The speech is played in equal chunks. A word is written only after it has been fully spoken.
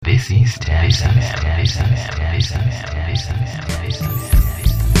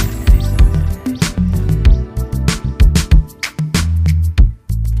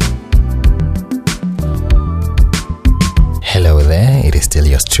Hello there, it is still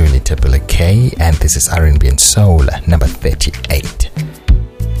yours truly, Thapelo, and this is R&B and Soul number 38.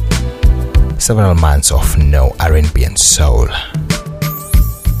 Several months of no R&B and Soul.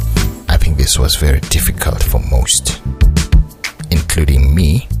 I think this was very difficult for most, including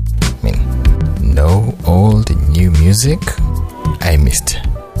me. I mean, no old new music. I missed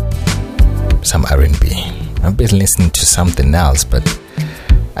some R&B. I've been listening to something else, but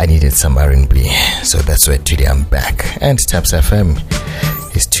I needed some R&B, so that's why today I'm back. And ThapsFm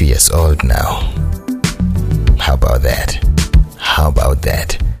is 2 years old now. How about that? How about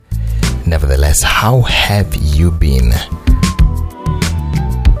that? Nevertheless, how have you been?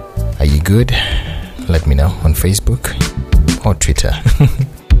 Are you good? Let me know on Facebook or Twitter.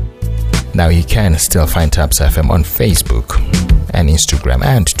 Now you can still find ThapsFM on Facebook and Instagram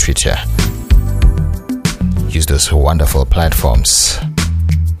and Twitter. Use those wonderful platforms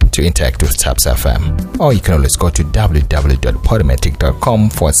to interact with ThapsFM, or you can always go to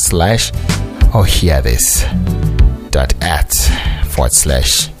www.podomatic.com/ or hear this @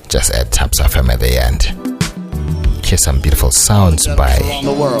 just add ThapsFM at the end. Hear some beautiful sounds by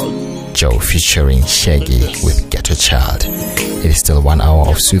Joe featuring Shaggy with Ghetto Child. It is still 1 hour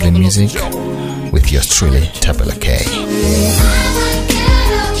of soothing music with yours truly, Thapelo.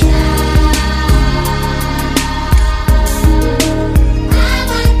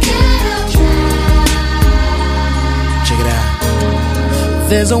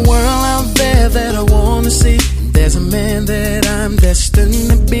 There's a world out there that I wanna see. There's a man that I'm destined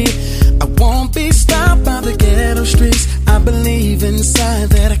to be. I won't be stopped by the ghetto streets. I believe inside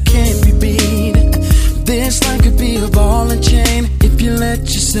that I can be beat. This life could be a ball and chain if you let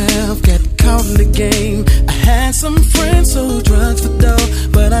yourself get caught in the game. I had some friends sold drugs for dough,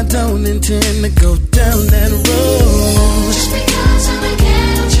 but I don't intend to go down that road. Just because I'm a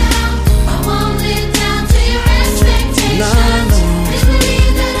ghetto child, I won't live down to your expectations. No.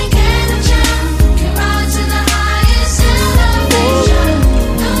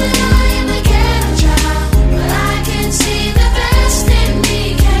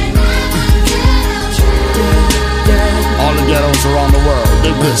 Around the world,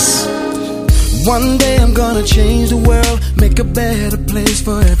 dig this. One day I'm gonna change the world, make a better place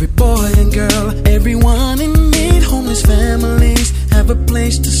for every boy and girl. Everyone in need, homeless families, have a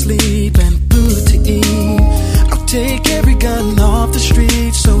place to sleep and food to eat. I'll take every gun off the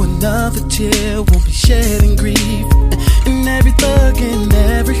street so another tear won't be shed in grief. And every thug in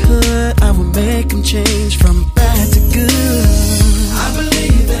every hood, I will make them change from bad to good. I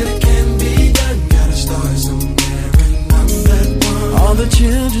believe that it can be done, gotta start somewhere. All the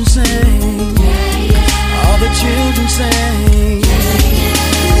children sing, yeah, yeah. All the children sing, yeah,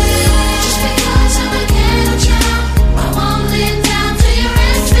 yeah. Just because I'm a ghetto child, I won't live down to your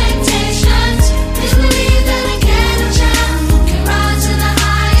expectations. Please believe that a ghetto child can rise to the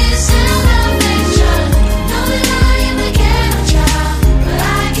highest elevation. Know that I am a ghetto child, but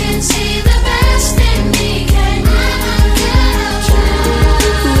I can see the best in me. Can I'm a ghetto child.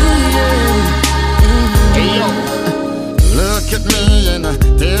 Hey yo, look at me in a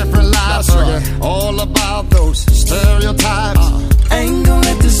different light, so you're all about those stereotypes. Ain't gonna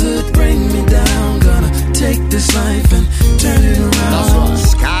let this hood bring me down. Gonna take this life and turn it around. That's right.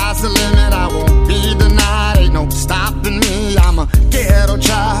 Sky's the limit, I won't be denied. Ain't no stopping me, I'm a ghetto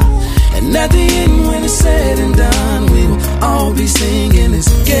child. And at the end, when it's said and done, we will all be singing this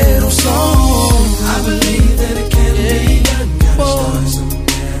ghetto song. I believe that it can be done. Gotta start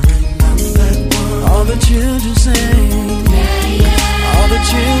somewhere and I'm that one. All the children sing, Yeah, yeah. all the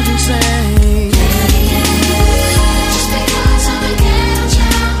children sing, Yeah, yeah. Just because I'm a ghetto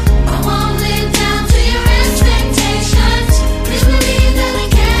child, I won't live down to your expectations. Please believe that a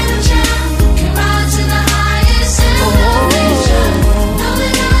ghetto child can rise to the highest elevation. Know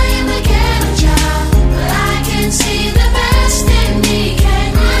that I am a ghetto child, but I can see the best in me. Can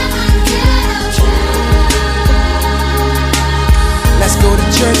I'm a ghetto child. Let's go to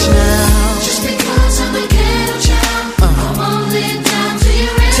church now. Just because I'm a ghetto child, I won't live down to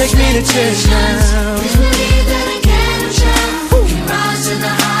your Take me to church now. Please believe that a ghetto child can rise to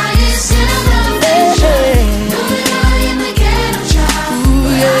the highest elevation. Know that I am a ghetto child,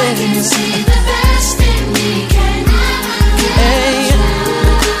 but I can see the best in me. Can I'm a ghetto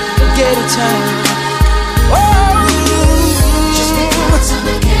Ghetto time. Just because I'm a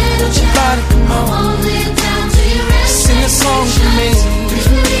ghetto child, I won't live down to your Sing a song for me. expectations. Please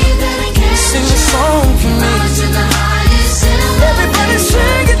believe that a ghetto Sing a child song for can me. rise to the highest elevation. Everybody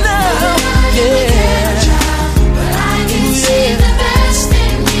sing it now.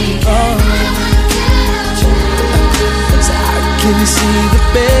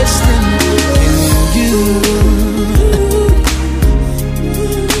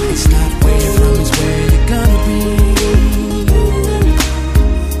 It's not where you're from, it's where you're gonna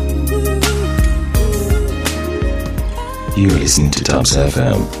be. You're listening to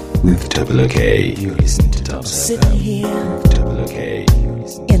ThapsFM with Thapelo K. You're listening to ThapsFM. Sitting here with Thapelo K.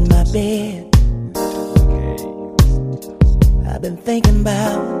 in my bed, I've been thinking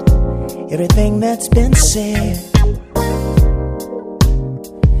about everything that's been said.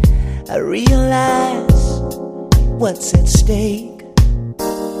 I realize what's at stake.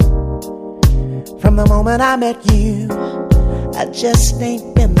 From the moment I met you, I just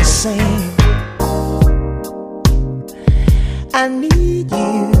ain't been the same. I need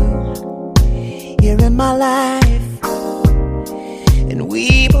you here in my life, and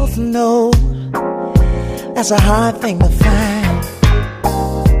we both know that's a hard thing to find.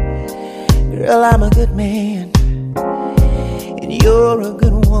 Girl, I'm a good man, and you're a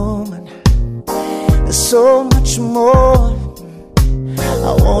good woman. There's so much more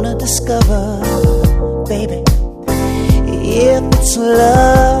I wanna discover, baby. If it's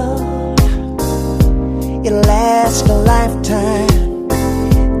love, it'll last a lifetime.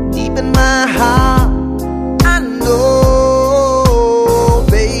 Deep in my heart, I know,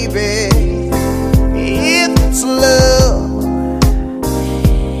 baby. If it's love,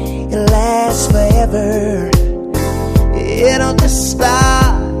 it'll last forever. It'll just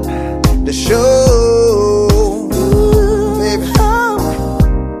start to show.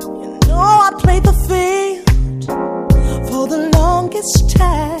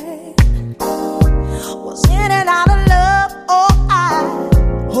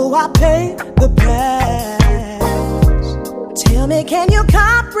 I pay the price. Tell me, can you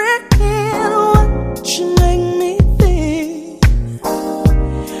comprehend what you make me feel?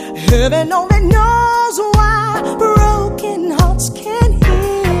 Heaven only knows why broken hearts can't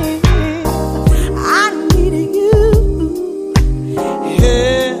heal. I need you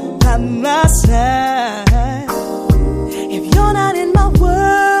here by my side. If you're not in my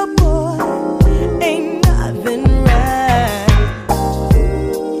world, boy, ain't nothing right.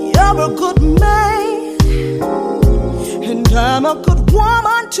 You're a good man, and I'm a good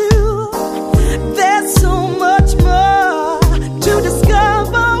woman too. There's so much more to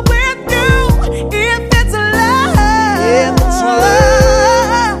discover with you. If it's love,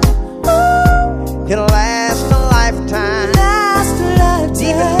 it'll last a lifetime.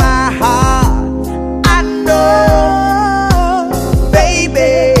 Deep in my heart, I know,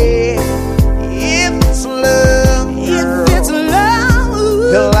 baby. If it's love, it'll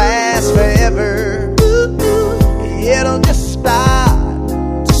last forever. It'll just start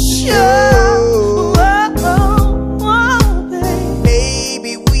to show.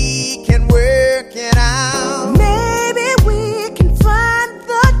 Maybe we can work it out. Maybe we can find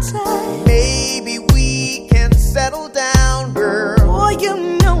the time. Maybe we can settle down, girl. Boy, you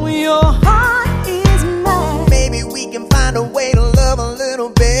know your heart is mine. Maybe we can find a way to love a little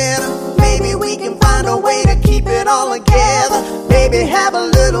better. Maybe we can find a way to keep it all together. Maybe have a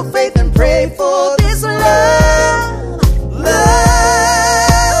little faith and pray for this love.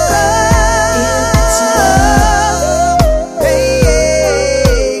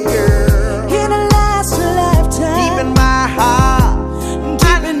 Hey, girl. It'll last a lifetime. Deep in my heart, I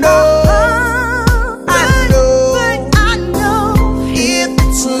know. If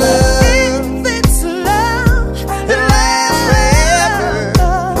it's love, it'll last forever.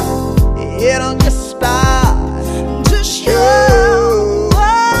 It'll just start to show.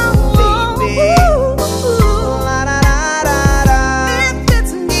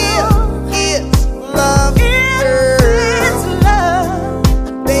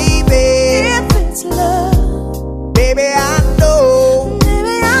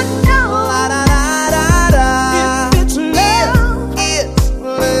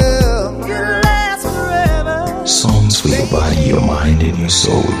 Your mind and your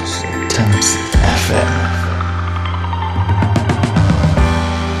soul. ThapsFM.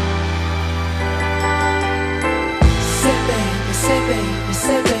 Say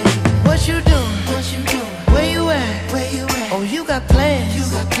baby, what you doing? Where you at? Oh, you got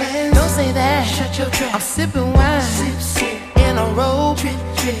plans. Don't say that. Shut your trap. I'm sipping wine. In a robe.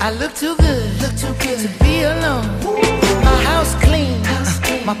 I look too good to be alone. My house clean.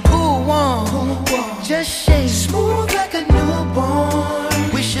 My pool warm. Just shake. Smooth like a newborn.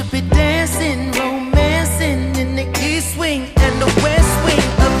 We should be dancing, romancing in the east wing and the west wing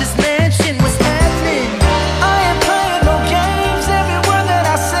of this mansion. What's happening? I ain't playing no games. Every word that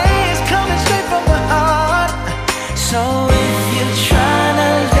I say is coming straight from the heart. So if you're trying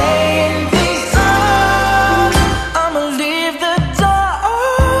to lay in these arms, I'ma leave the door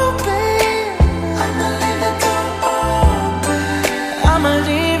open. I'ma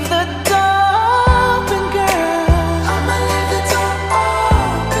leave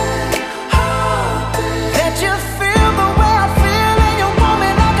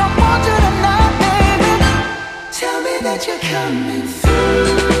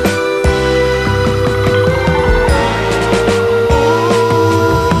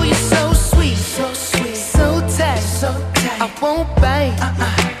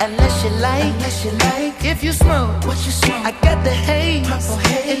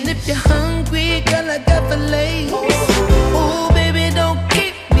You're hungry, girl, I got filet. Ooh, baby, don't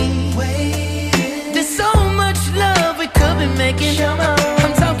keep me waiting. There's so much love we could be making.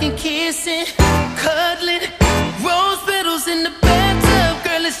 I'm talking kissing, cuddling, rose petals in the bathtub.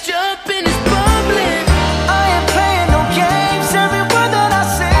 Girl, it's jumping, it's bubbling. I ain't playing no games. Every word that I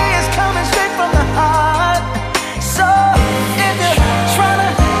say is coming straight from the heart. So if you're trying to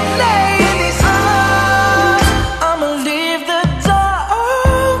lay in these arms, I'ma leave the door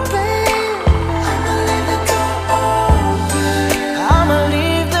open. I'ma leave the door open. I'ma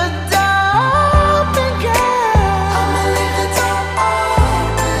leave the door open, girl. I'ma leave the door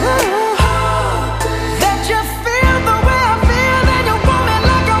open. That you feel the way I feel, and you want me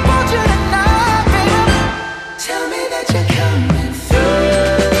like I want you tonight, baby. Tell me that you're coming through.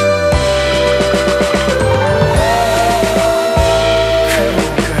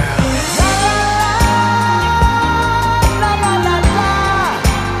 La la la la,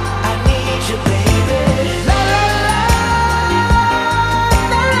 I need you, baby. La la la,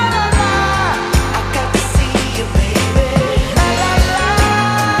 la la la la, I got to see you, baby. La la la,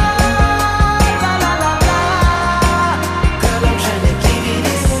 la la la la, girl, I'm trying to give you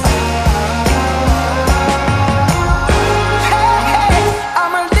this. Hey,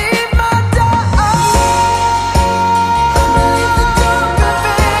 I'ma leave my door open. I'ma leave the door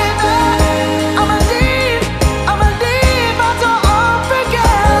open, baby. I'ma leave my door open,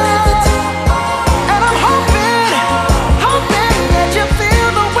 girl. And I'm hoping that you feel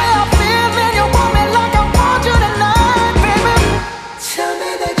the way I feel, and you want me like I want you tonight, baby. Tell me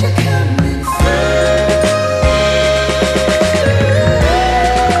that you're coming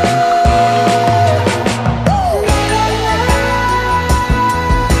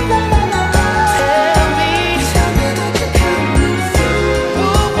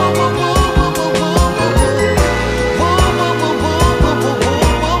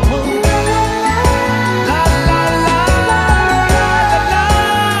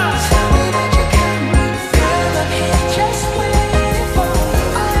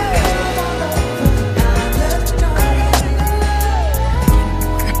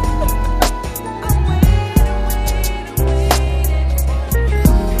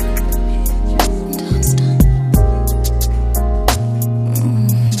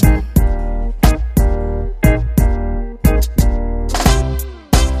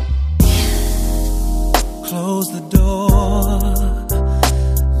Close the door.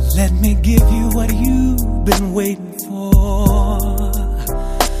 Let me give you what you've been waiting for.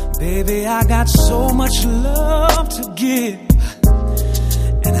 Baby, I got so much love to give,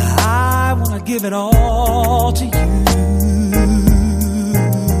 and I wanna give it all to you.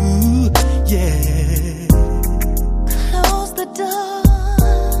 Yeah. Close the door.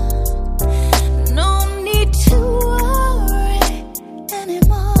 No need to worry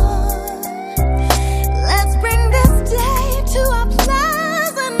anymore. Let's bring this day to a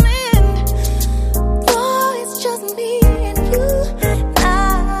pleasant end. Boy, it's just me and you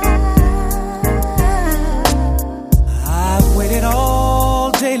now. I've waited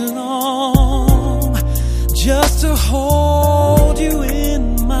all day long just to hold you in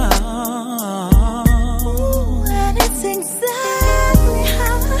my arms. Ooh, and it's exactly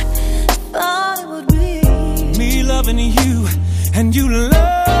how I thought it would be. Me loving you and you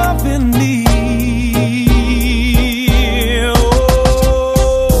loving me.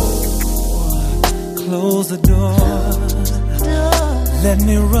 Oh, close the door. Let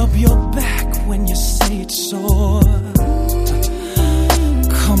me rub your back when you say it's sore.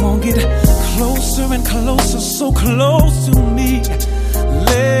 Come on, get closer and closer, so close to me.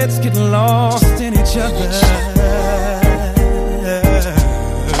 Let's get lost in each other.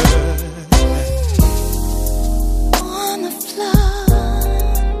 On the floor,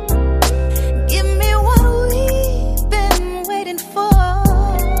 give me what we've been waiting for.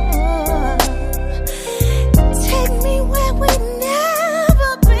 Take me where we've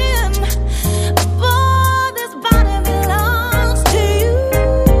never been. Boy, this body belongs to you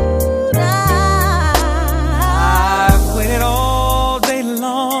now. I've waited all day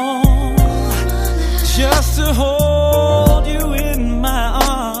long just to hold you in my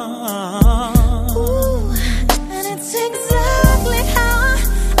arms. Ooh, and it's exactly how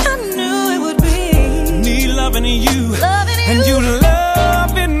I knew it would be. Me loving you, Loving you. and you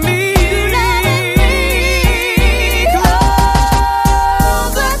loving me.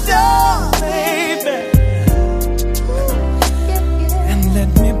 Close the door, baby, and let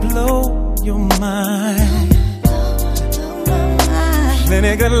me blow your mind. Then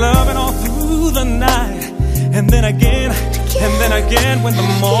it got loving all through the night, and then again, when the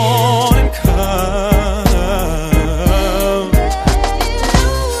morning comes.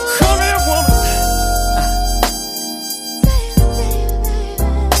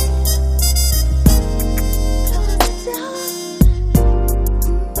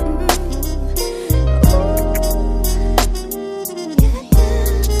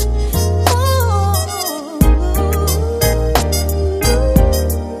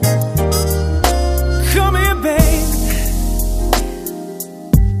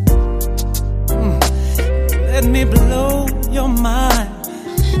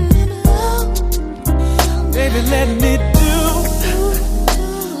 baby, let me do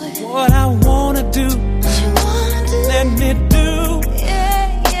what I wanna do. Let me do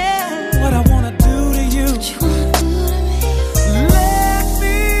what I wanna do to you. Let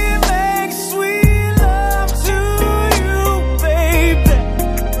me make sweet love to you, baby.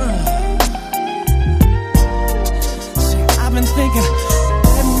 See, I've been thinking,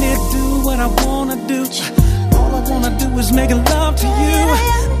 let me do what I wanna do. All I wanna do is make love to you.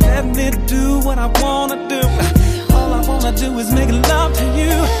 Let me do what I wanna do. All I wanna do is make love to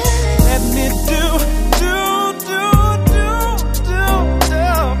you. Let me do,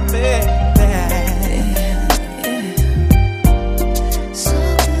 baby. So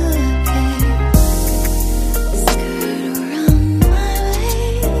good, babe. Skirt around my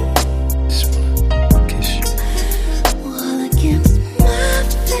waist, Kiss you. all against my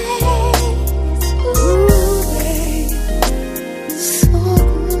face. Ooh, babe, so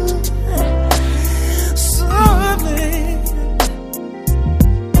good, So baby.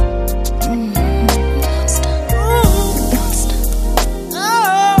 don't stop, don't stop.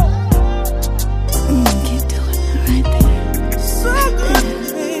 Keep doing it right there. So good,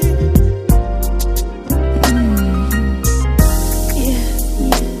 baby. Yeah,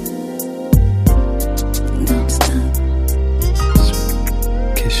 don't stop.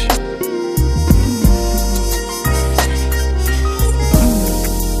 Kiss you.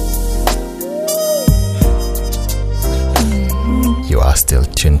 You are still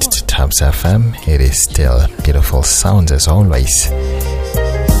tuned to ThapsFM. It is still beautiful sounds as always.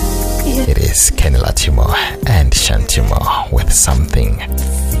 It is Kenny Latimo and Shantimo with something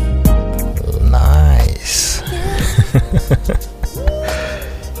nice.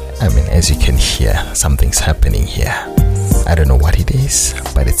 I mean, as you can hear, something's happening here. I don't know what it is,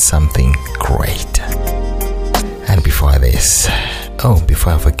 but it's something great. And before this,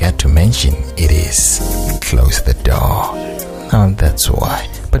 before I forget to mention, it is Close the Door. That's why.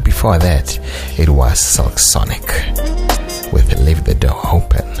 But before that, it was Silk Sonic with Leave the Door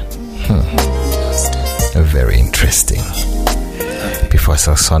Open. Very interesting. Before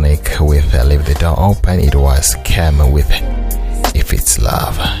Silk Sonic with Leave the Door Open, it was Cam with If It's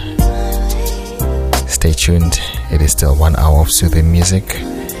Love. Stay tuned. It is still 1 hour of soothing music.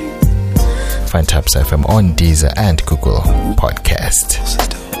 Find ThapsFM on Deezer and Google Podcast.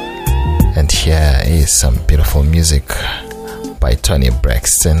 And here is some beautiful music by Tony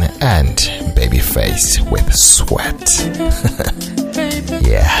Braxton and Babyface with Sweat.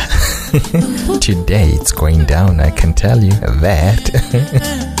 Yeah. Today it's going down, I can tell you that.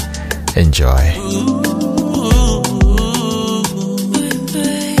 Enjoy.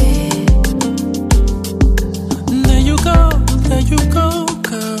 There you go,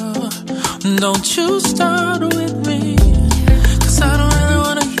 girl. Don't you start with me, 'cause I don't really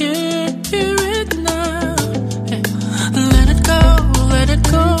wanna hear it now. Let it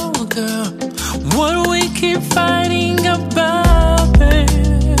go, girl. What we keep fighting about,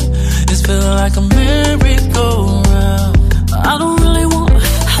 babe, is feeling like a merry-go-round. I don't really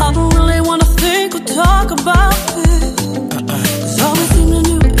wanna think or talk about it. 'Cause all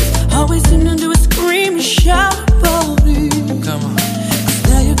we seem to do is scream and shout about it. Come on.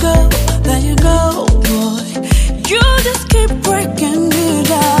 'Cause there you go, boy. You just keep breaking me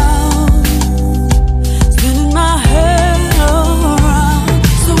down, spinning my head around.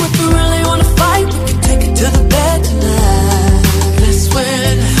 So if you really wanna fight, we can take it to the bed tonight. Let's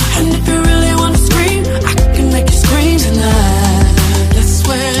win. And if you really wanna scream, I can make you scream tonight. Let's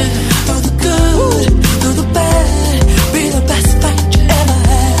win. Through the good, through the bad, be the best fight you ever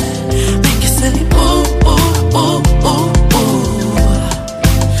had. Make you say ooh, ooh, ooh, ooh, ooh.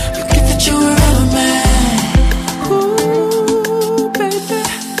 Forget that you were ever mad. Ooh, baby.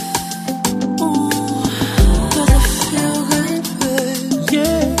 Ooh, does it feel good, babe?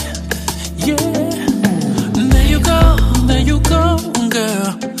 Yeah. There you go, girl.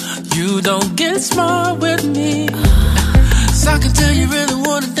 You don't get smart with me, so I can tell you really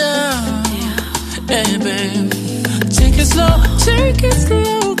want it down. Hey, babe, take it slow,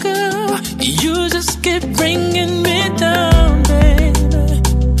 girl. You just keep bringing me down, baby.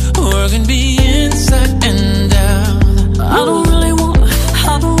 Working me inside and out. I don't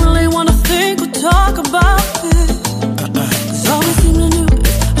really wanna think or talk about it. 'Cause all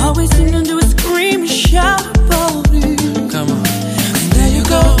we seem to do is scream and shout about it. Come on. There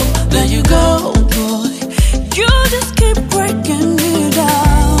you go, boy. You just keep breaking me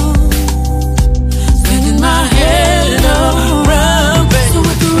down, spinning my head around, baby. So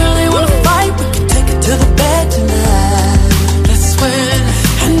if you really wanna fight, we can take it to the bed tonight.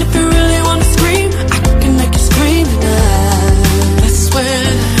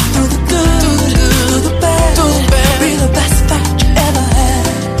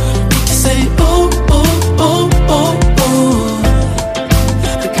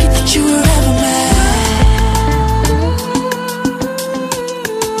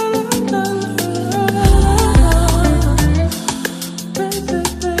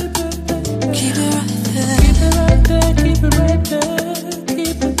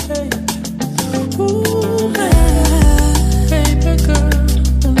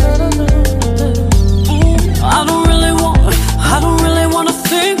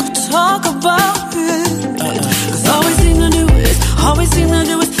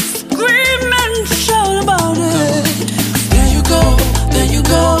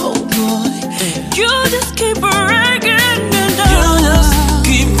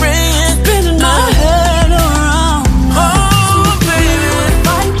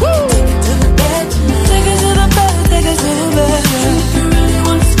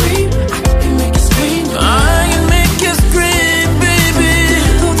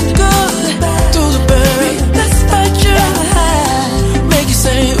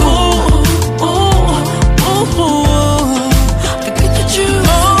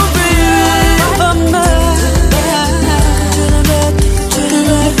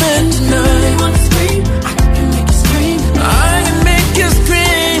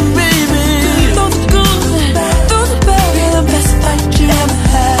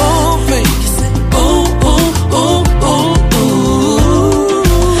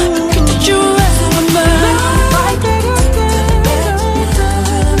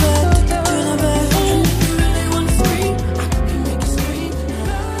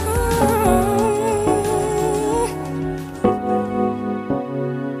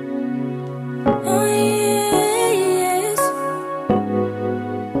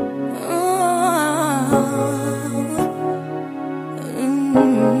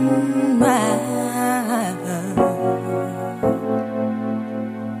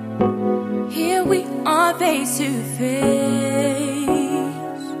 Here we are face to face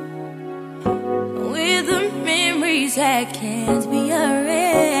with the memories that can't be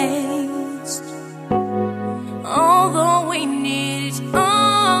erased. Although we need each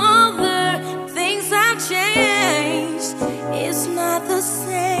other, things have changed. It's not the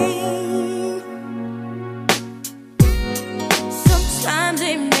same. Sometimes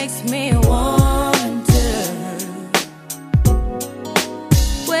it makes me wonder,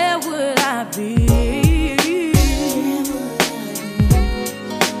 where would I be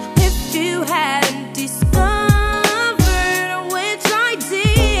if you hadn't discovered, which I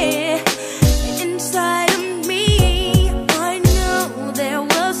did, inside of me? I know there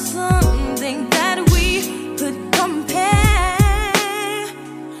was something that we could compare.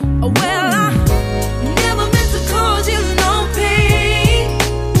 Well, I never meant to cause you no pain.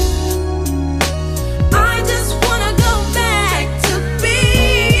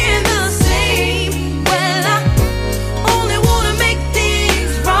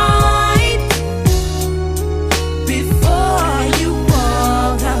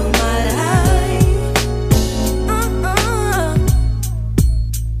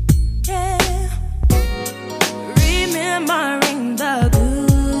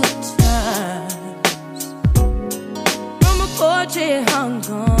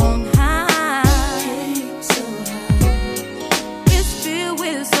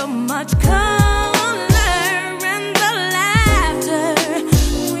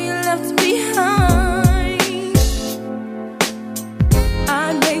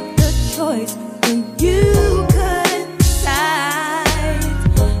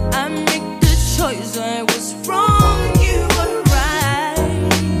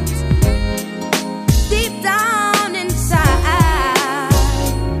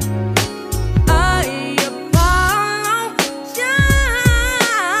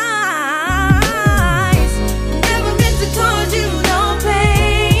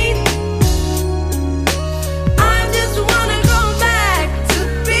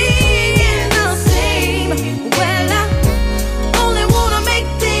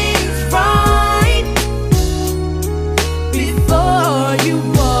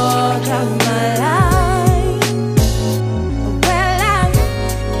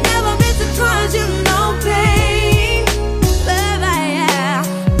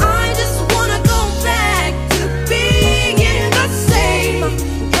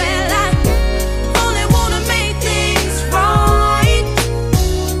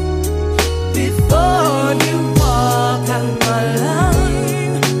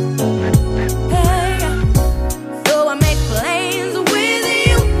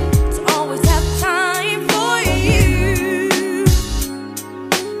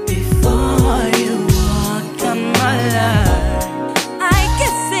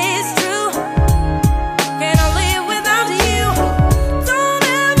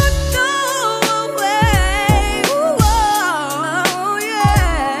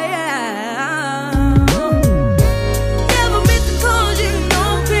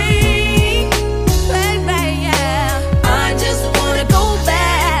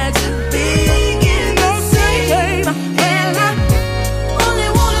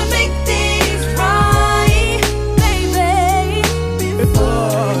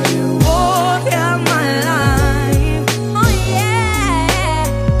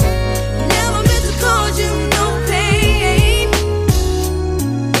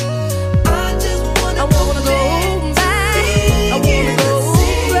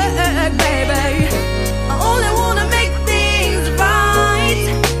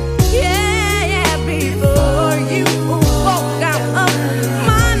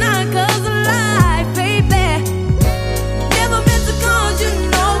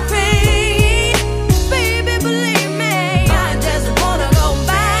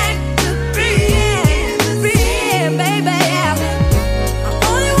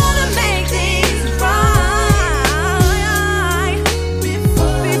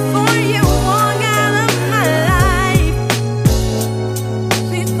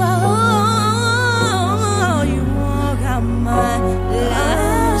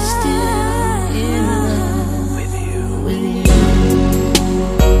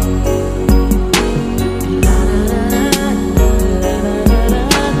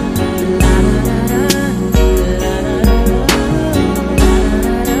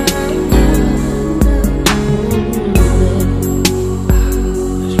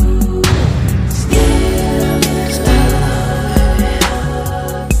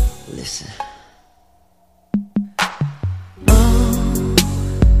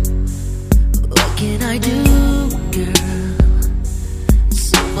 I do, girl?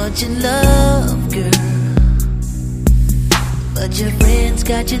 So much in love, girl. But your friends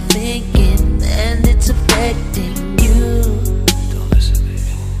got you thinking, and it's affecting you. Don't listen,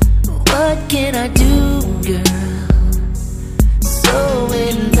 baby. What can I do, girl? So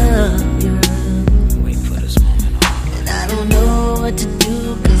in love, girl. Wait for this moment. And I don't know what to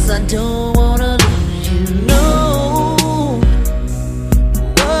do, 'cause I don't wanna lose you. No.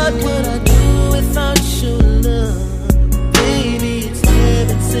 What would I do without your love? Baby, it's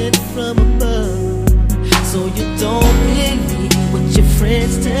heaven sent from above. So you don't believe what your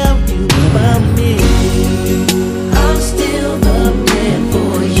friends tell you about me. I'm still the man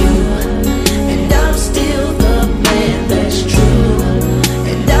for you, and I'm still the man that's true,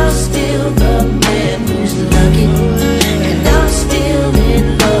 and I'm still the man who's lucky, and I'm still in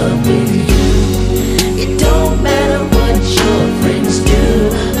love with you. It don't matter what your friends do,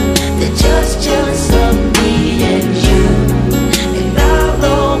 they're just jealous of me and you. And I'll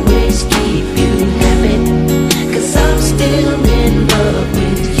always keep you happy, 'cause I'm still in love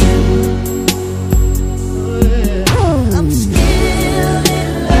with you. I'm still in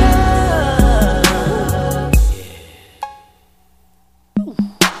love.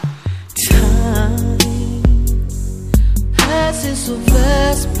 Time passes so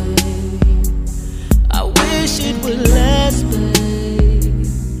fast, babe. I wish it would last, babe.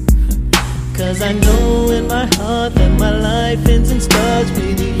 'Cause I know in my heart that my life ends and starts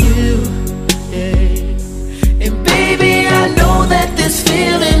with you. Yeah. And baby, I know that this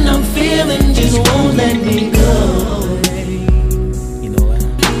feeling I'm feeling just won't let me go. You know what?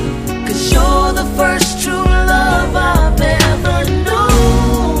 'Cause you're the first true love I've ever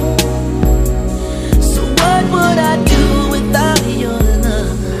known. So what would I do without your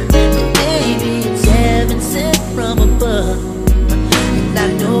love? Baby, it's heaven sent from above. And I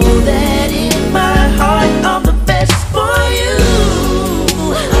know that in my heart I'm the best for you.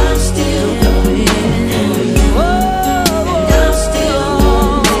 I'm still going for you. And I'm still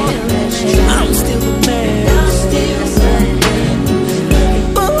the man that's true. I'm still the man. And I'm still the man who's lucky.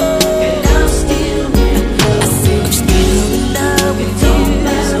 And I'm still in love. I'm still in love with you. Don't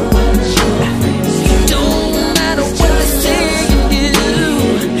matter what your friends do. Don't matter what they say you do.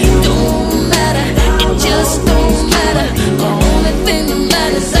 Don't matter. It just don't matter. The only thing that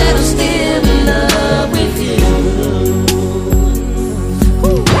matters is that I'm still in love with you.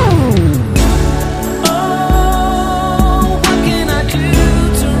 Oh, what can I do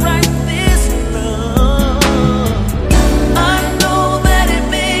to right this wrong? I know that it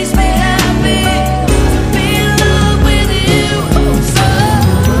makes me happy to be in love with you. So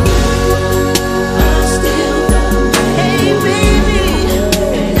I'm still the man, hey baby,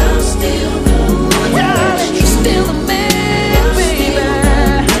 and I'm still the one, darling. You're still the man, baby,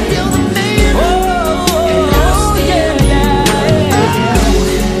 still the man. Oh yeah, yeah.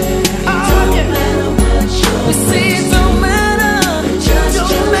 Oh yeah. We say it don't matter,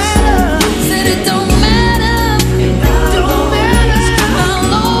 don't matter. Said it don't matter, don't matter. I'll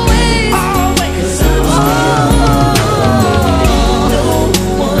always, no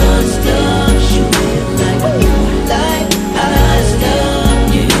one's loved you like you, like I love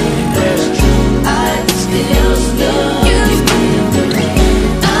you. That's true, I still love you.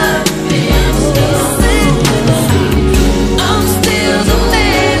 I'm still the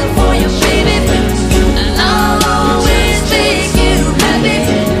man for you, baby, and I'll always make you happy.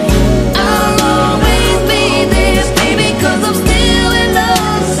 I'll always be there, baby, 'cause I'm still in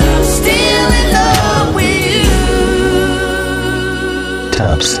love with you.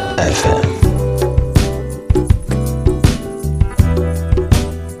 Taps FM.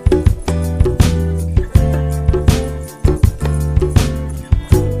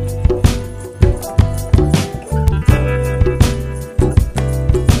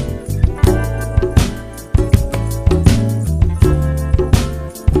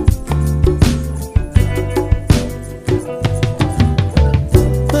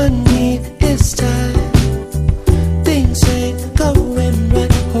 Money is tight, things ain't going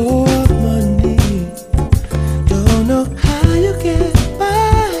right. Oh, money, don't know how you get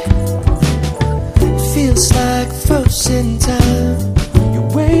by. Feels like frozen time. You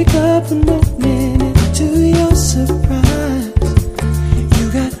wake up the morning and to your surprise, you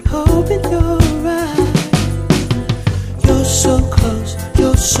got hope in your eyes. You're so close,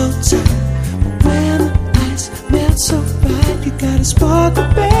 you're so tight. But when the ice melts so bright, you got a sparkle,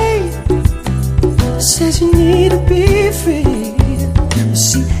 babe. Says you need to be free. But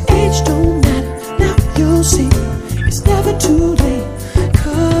see, age don't matter. Now you'll see, it's never too late.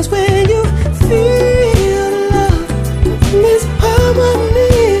 'Cause when you feel love, it's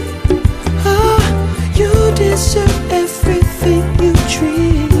harmony. Oh,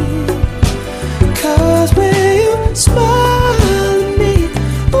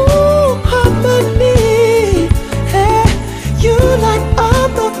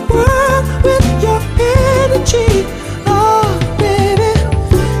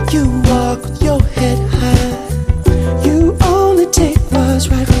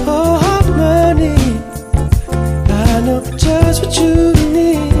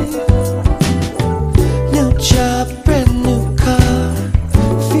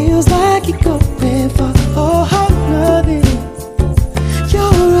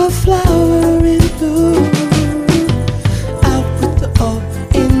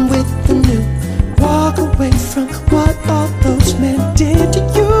 walk away from what all those men did to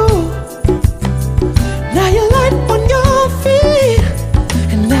you. Now you're light on your feet,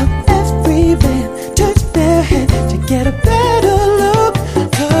 and now every man turns their head to get a better look.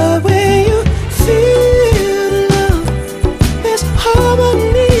 'Cause when you feel love, there's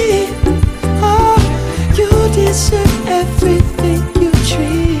harmony. Oh, you deserve everything you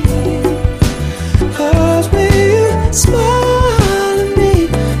dream. 'Cause when you smile at me,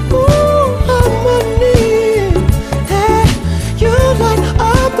 ooh, harmony. Yeah, you light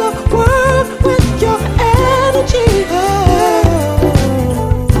up the world with your energy.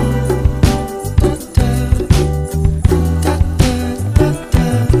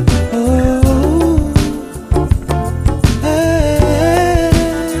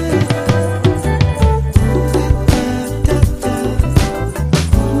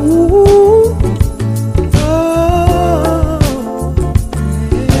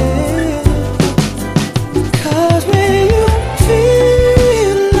 Cause when you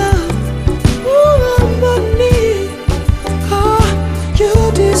feel love, ooh, harmony. Oh, you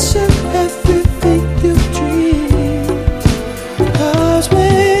deserve everything you dream. 'Cause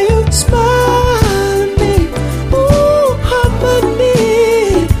when you smile at me, ooh, harmony.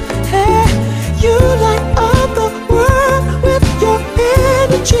 Hey, you light up the world with your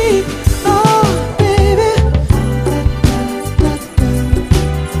energy. Oh, baby.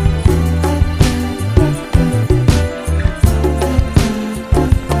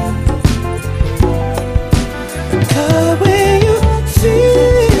 Cause when you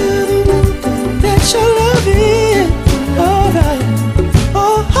feel that you're loving, alright.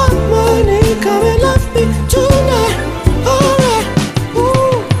 Oh, harmony, come and love me tonight. Alright.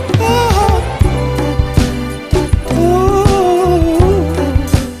 Ooh, oh.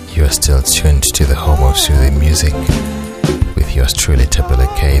 You are still tuned to the home of soothing music with yours truly, Thapelo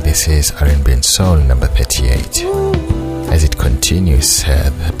K. This is R&B and Soul number 38. As it continues,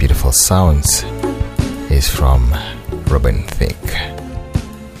 the beautiful sounds is from Robin Thicke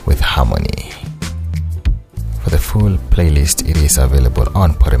with Harmony. For the full playlist, it is available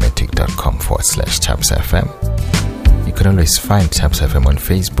on podomatic.com/ThapsFm. You can always find ThapsFM on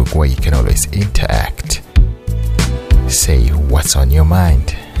Facebook, where you can always interact. Say what's on your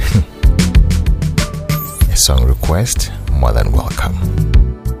mind. A song request, more than welcome.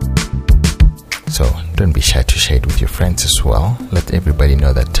 So don't be shy to share it with your friends as well. Let everybody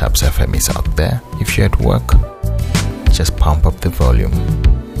know that ThapsFM is out there. If you're at work, just pump up the volume,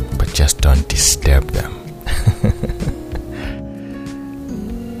 but just don't disturb them.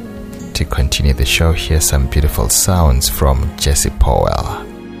 To continue the show, here's some beautiful sounds from Jesse Powell,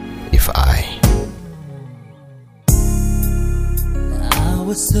 If I. I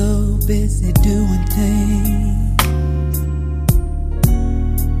was so busy doing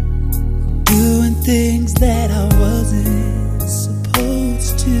things that I wasn't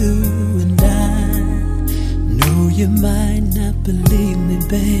supposed to, and I know you might not believe me,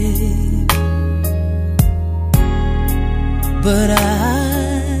 babe, but I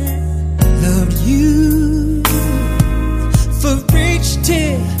loved you. For each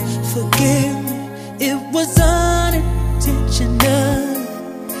tear, forgive me, it was unintentional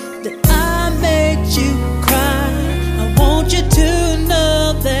that I made you cry. I want you to know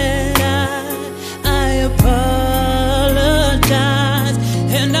that I apologize,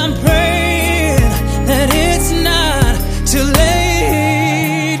 and I'm praying that it's not too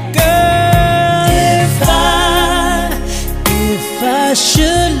late, girl. If I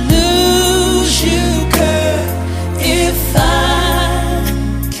should lose you, girl, if I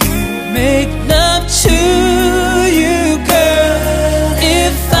can't make love to you, girl,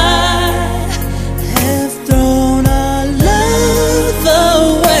 if I have thrown our love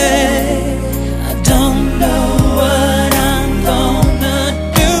away, I don't know what I'm gonna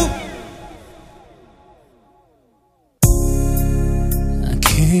do. I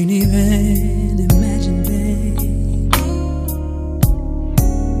can't even imagine, babe.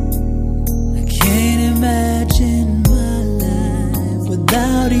 I can't imagine my life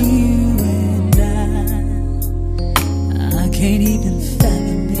without you, and I can't even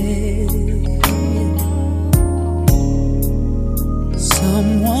fathom it.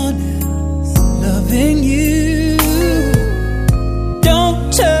 Someone else loving you. Don't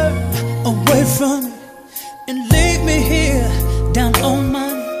turn away from me and leave me here down on my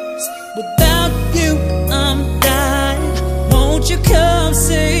knees. Without you, I'm dying. Won't you come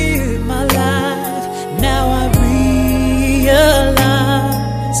save my life? Now I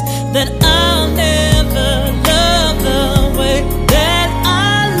realize that I'll never love the way that I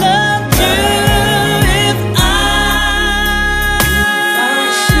loved you. If I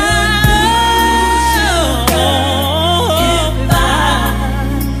should lose you,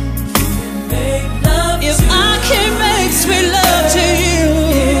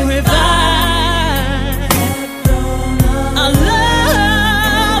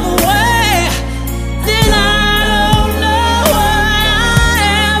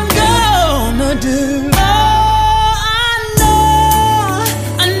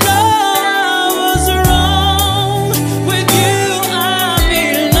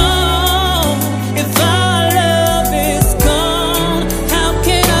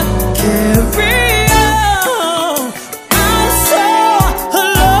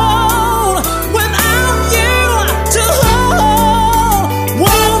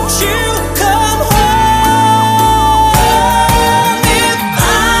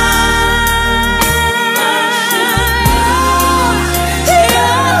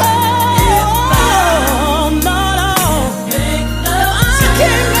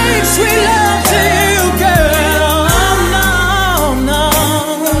 sweet love to you, girl. No, no,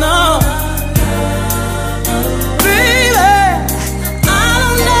 no. Baby, I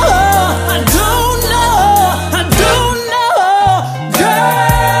don't know, I don't know, I don't know,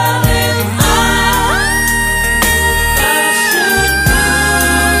 girl, if I should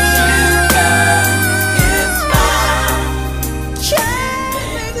lose you, girl, if I can't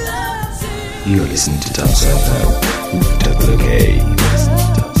make love to you. You're listening to ThapsFm with Thapelo.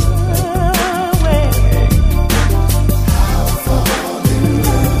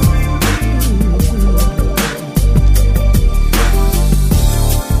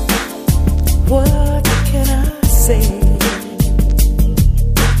 What can I say?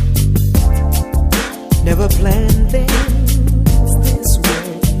 Never planned things this way.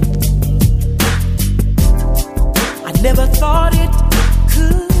 I never thought it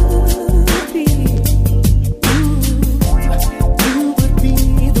could be. You would be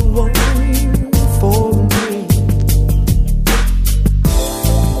the one for me.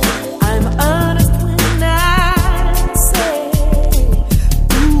 I'm honest when I say,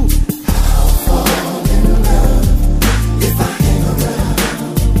 ooh,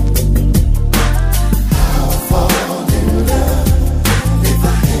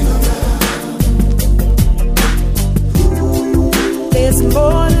 there's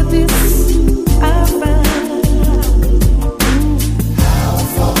more to this I found. I'll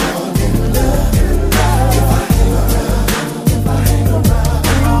fall in love if I hang around.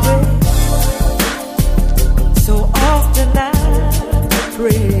 So often I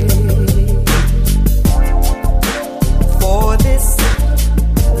pray for this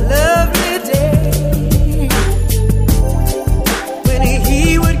lovely day when he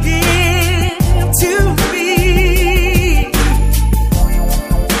would give to me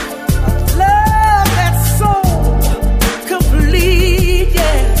love that's so complete,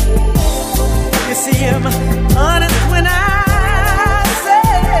 yeah. You see, I'm honest when I say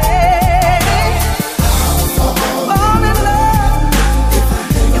fall in love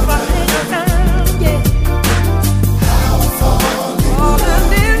if I hang around, yeah. Fall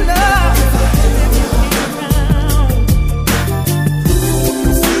in love if you hang around.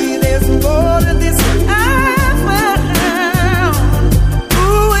 See, there's more to this I found.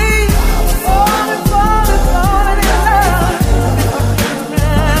 Ooh-wee, falling in love if I hang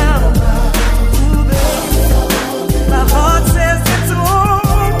around. Ooh, baby, my heart says it's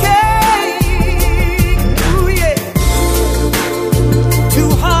okay. Ooh, yeah. Two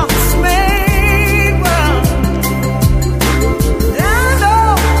hearts made one.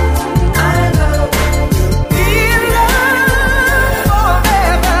 I know, be in love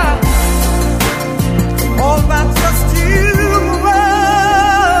forever. All about just you.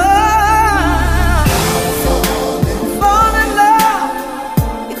 Fall in love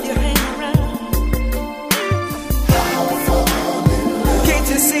if you hang around. Can't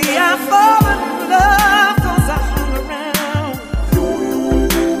you see I fall in love 'cause I hung around?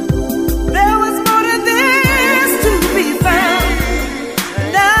 There was more to this to be found.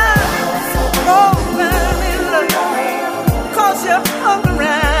 And I fall in love 'cause you hung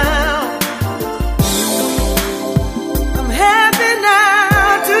around. I'm happy now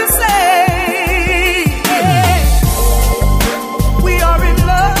to say we are in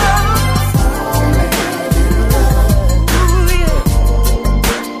love. Ooh, yeah.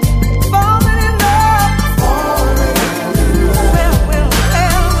 Falling in love. Well,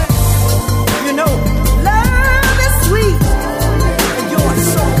 you know, love is sweet, and you're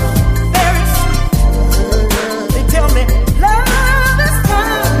so very sweet. They tell me love is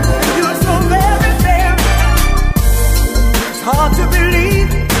kind, and you're so very, very kind. It's hard to believe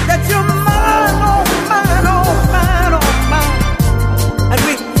that you're mine, oh mine, oh mine, oh mine. And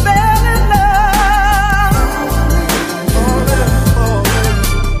we fell in love.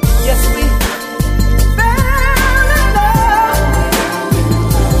 Yes, we fell in love.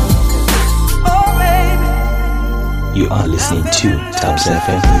 Oh, baby. You are listening to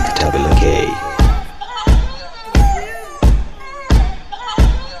ThapsFm with Thapelo.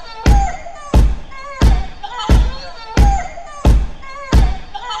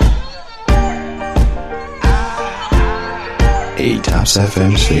 Hey,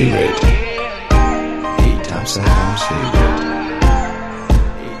 ThapsFm's favorite. Hey, ThapsFm's favorite.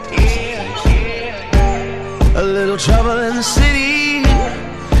 A little trouble in the city,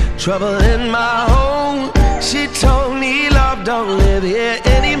 trouble in my home. She told me love don't live here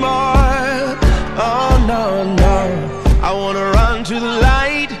anymore. Oh no, no, I wanna run to the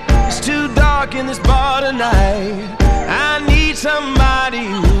light. It's too dark in this bar tonight. I need somebody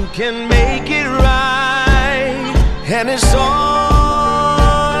who can make it right. And it's on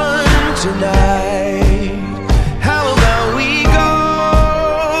tonight. How about we go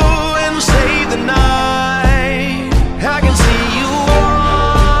and save the night? I can see you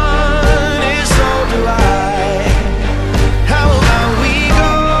want it, so do I. How about we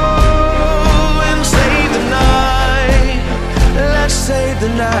go and save the night? Let's save the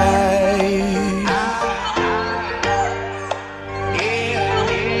night.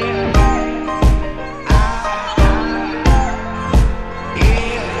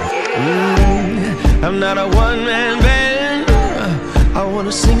 I'm not a one-man band. I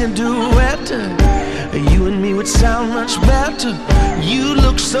wanna sing a duet. You and me would sound much better. You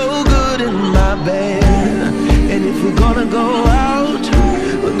look so good in my bed. And if we're gonna go out,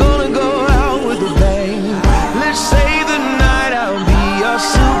 we're gonna go out with a bang. Let's save the night, I'll be your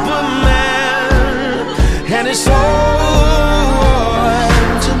Superman. And it's on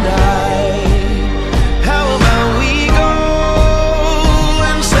tonight. How about we go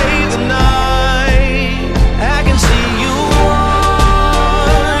and save the night? I can see you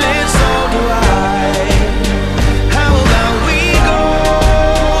want it, so do I. How about we go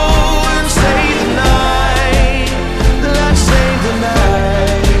and save the night? Let's save the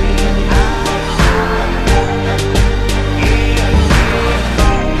night.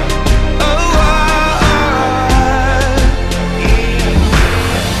 Oh,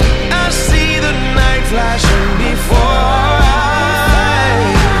 I see the night flashing before our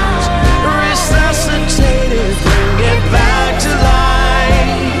eyes. Resuscitated, bring it back to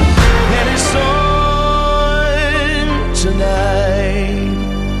life. And it's on tonight.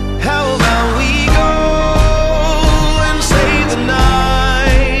 How about we go and save the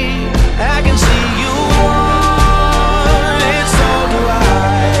night? I can see you want it, so do I.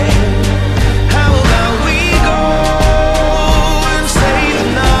 How about we go and save the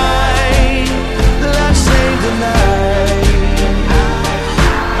night? Let's save the night.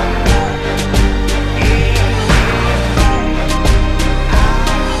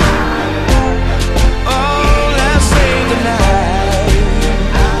 Oh, let's save the night.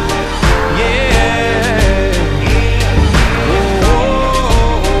 Yeah.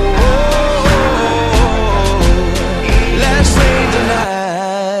 Let's save the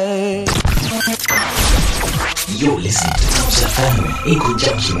night. You're listening to ThapsFm in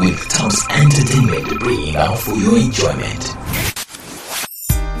conjunction with Thaps Entertainment, bringing out for your enjoyment.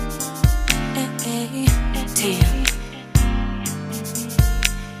 Damn.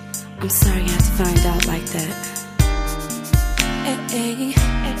 I'm sorry I had to find out like that.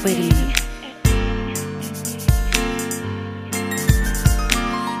 Wait a minute.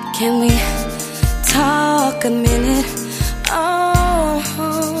 Can we talk a minute? Oh,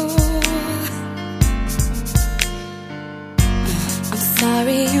 I'm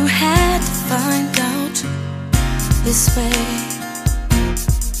sorry you had to find out this way.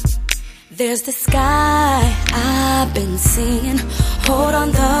 There's this guy I've been seeing. Hold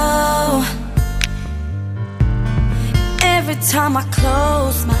on though. Every time I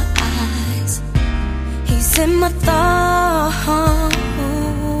close my eyes, he's in my thoughts.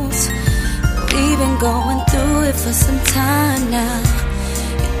 We've been going through it for some time now.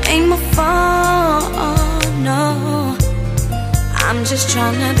 It ain't my fault, no. I'm just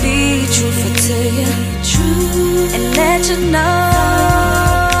trying to be truthful to you and let you know.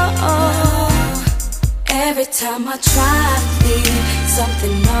 Every time I try to leave,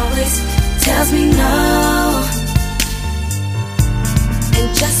 something always tells me no. And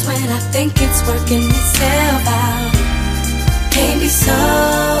just when I think it's working itself out, can't be so.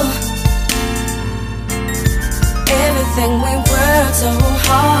 Everything we worked so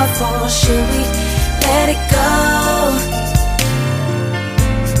hard for, should we let it go?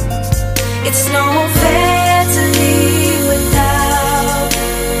 It's no fair to leave without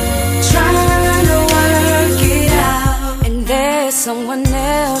trying to work it out. And there's someone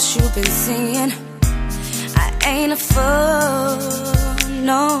else you've been seeing. I ain't a fool,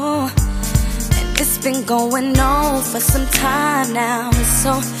 no. And it's been going on for some time now. It's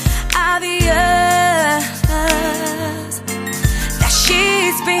so obvious that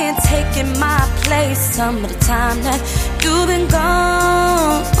she's been taking my place some of the time that you've been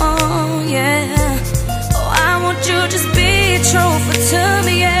gone, yeah. Oh, I want you to just be truthful to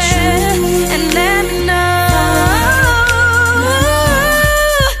me, yeah, and let me know.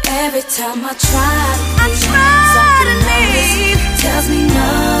 Every time I try to leave, tells me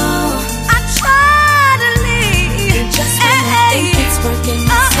no. I try to leave, and just when I think it's working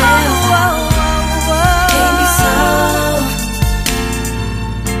itself out, can't be so.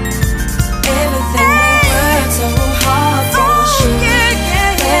 Everything we worked so hard for, should we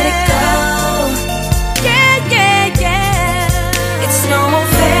let it go? It's no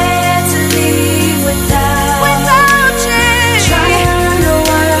fair to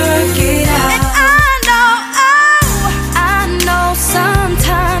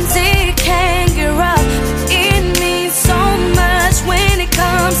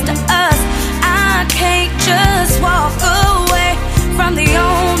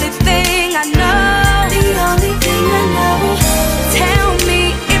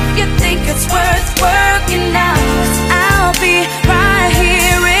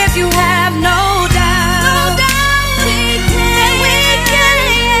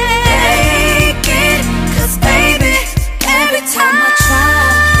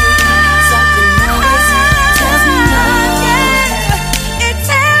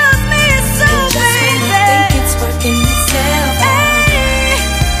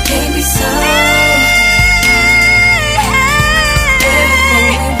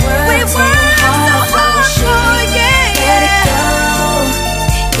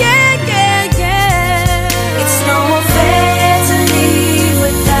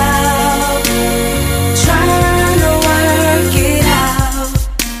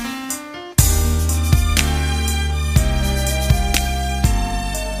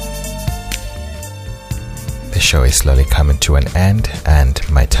show is slowly coming to an end and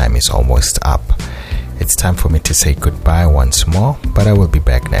my time is almost up. It's time for me to say goodbye once more, but I will be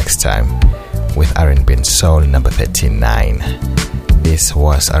back next time with R&B and Soul number 39. This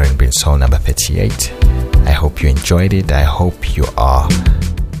was R&B and Soul number 38. I hope you enjoyed it. I hope you are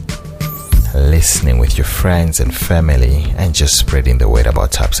listening with your friends and family and just spreading the word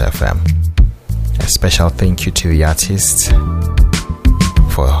about Thaps FM. A special thank you to the artists,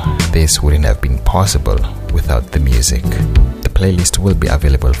 for this wouldn't have been possible without the music. The playlist will be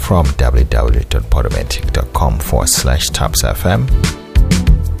available from www.podomatic.com/ThapsFm,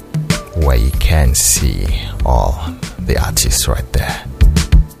 where you can see all the artists right there.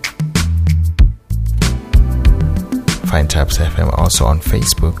 Find Thaps FM also on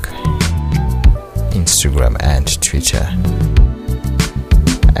Facebook, Instagram and Twitter,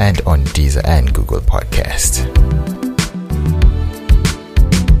 and on Deezer and Google Podcast.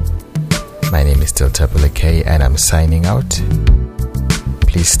 My name is still Thapelo and I'm signing out.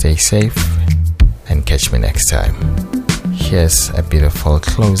 Please stay safe and catch me next time. Here's a beautiful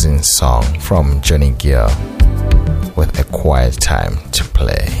closing song from Johnny Gill with A Quiet Time to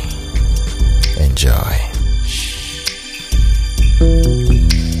Play. Enjoy.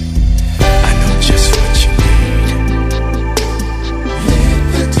 I know just what you need. Let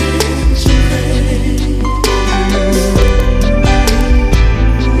the tension fade.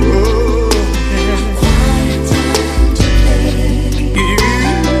 Quiet time to play.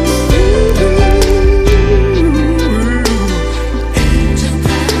 Ain't too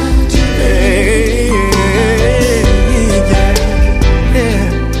proud to play. Yeah.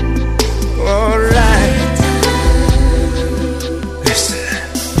 All right.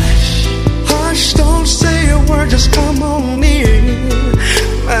 Hush, don't say a word, just come on in,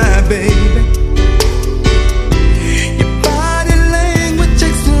 my baby. Your body language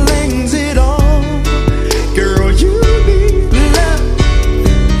explains it all. Girl, you need love.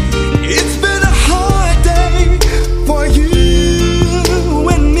 It's been a hard day for you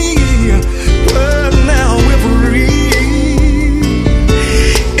and me, but now we're free.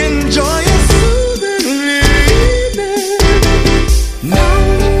 Enjoy a soothing evening. Now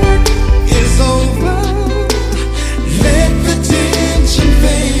work is over. Let the tension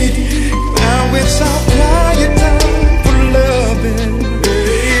fade. Now it's our quiet time for loving.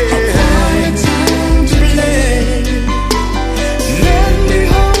 Our quiet time to play. Let me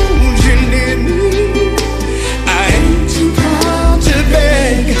hold you near me. I ain't too proud to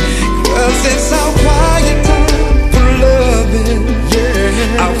beg, 'cause it's our quiet time for loving.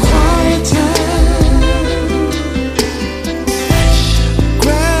 Yeah, our quiet time.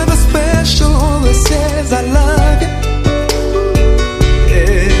 Grab a special one that says I love you.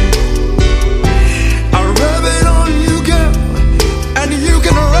 Yeah. I rub it on you, girl, and you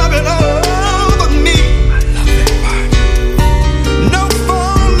can rub it all over me. I love that part. No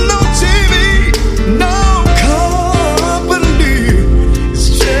phone, no TV, no company. It's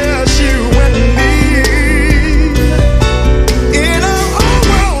just you and me. In a whole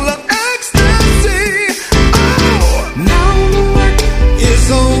world of ecstasy. Oh, now the work is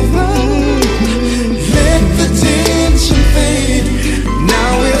over. Let the tension fade.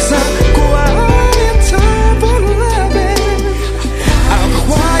 Now it's a quiet time for loving. A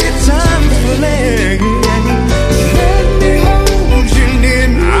quiet time for playing. Let me hold you near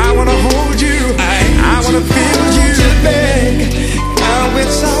me. I wanna hold you. I wanna feel you beg. Now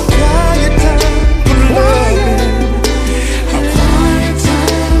it's a quiet time for loving. A quiet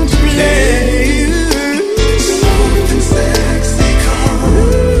time to play. Something sexy come.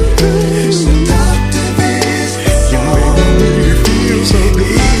 Seductive is the song. You feel so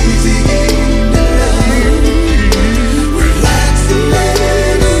easy in the love. Relax and let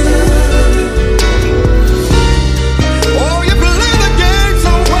it run. Oh, you play the game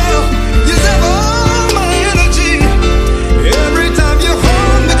so well. You have all my energy. Every time you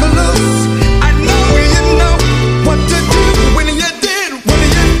hold me close, I know you know what to do when you did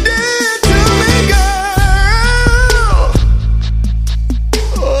to me, girl.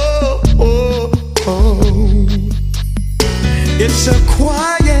 Oh, oh, oh. It's a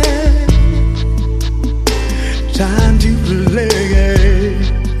quiet time to play.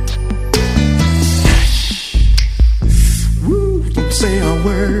 Woo, don't say a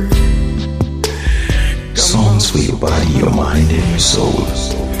word. Songs for your body, your mind, and your soul.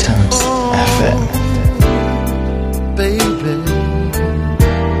 Thaps FM. Baby,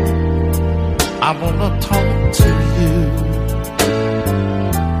 I wanna talk to you.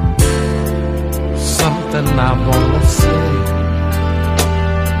 Something I wanna say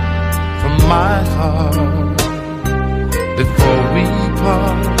from my heart before we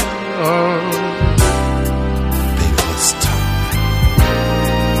part.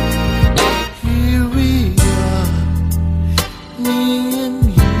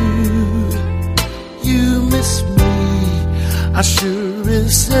 I sure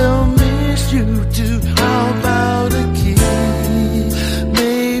as hell miss you too. How about a kiss?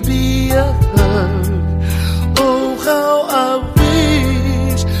 Maybe a hug. Oh, how I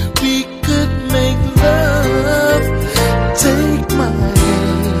wish we could make love. Take my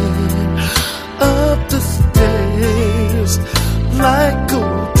hand up the stairs like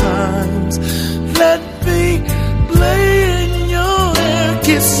old times. Let me play in your hair,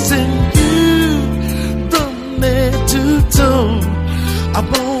 kissing you from head to toe. I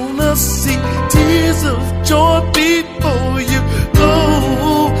wanna see tears of joy before you go,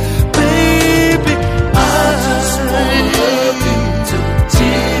 baby. I just wanna love you to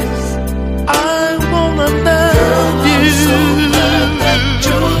tears. I wanna love you. I'm so glad that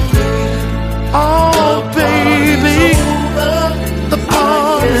you're here. Oh, baby, the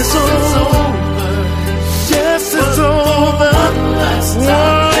party's over. Yes, it's over. One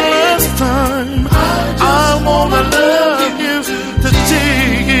last time. I wanna love you to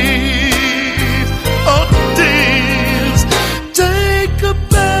tears. Oh, tears. Take a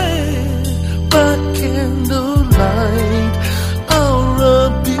bath by candlelight. I'll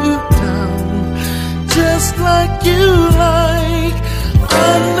rub you down just like you like.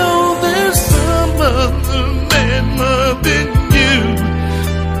 I know there's some other man more than you.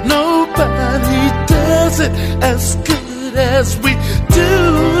 Nobody does it as good as we do.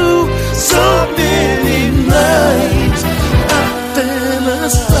 So many nights I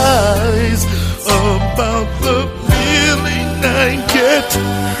fantasize about the feeling I get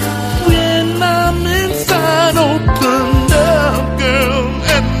when I'm inside. Open up, girl,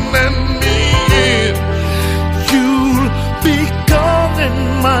 and let me in. You'll be calling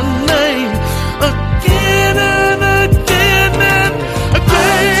my name again and again and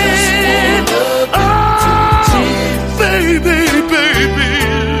again. Oh, baby, baby.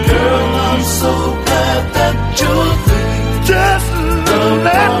 Girl, I'm so glad that you're there. Just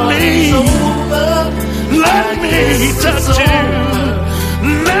let me touch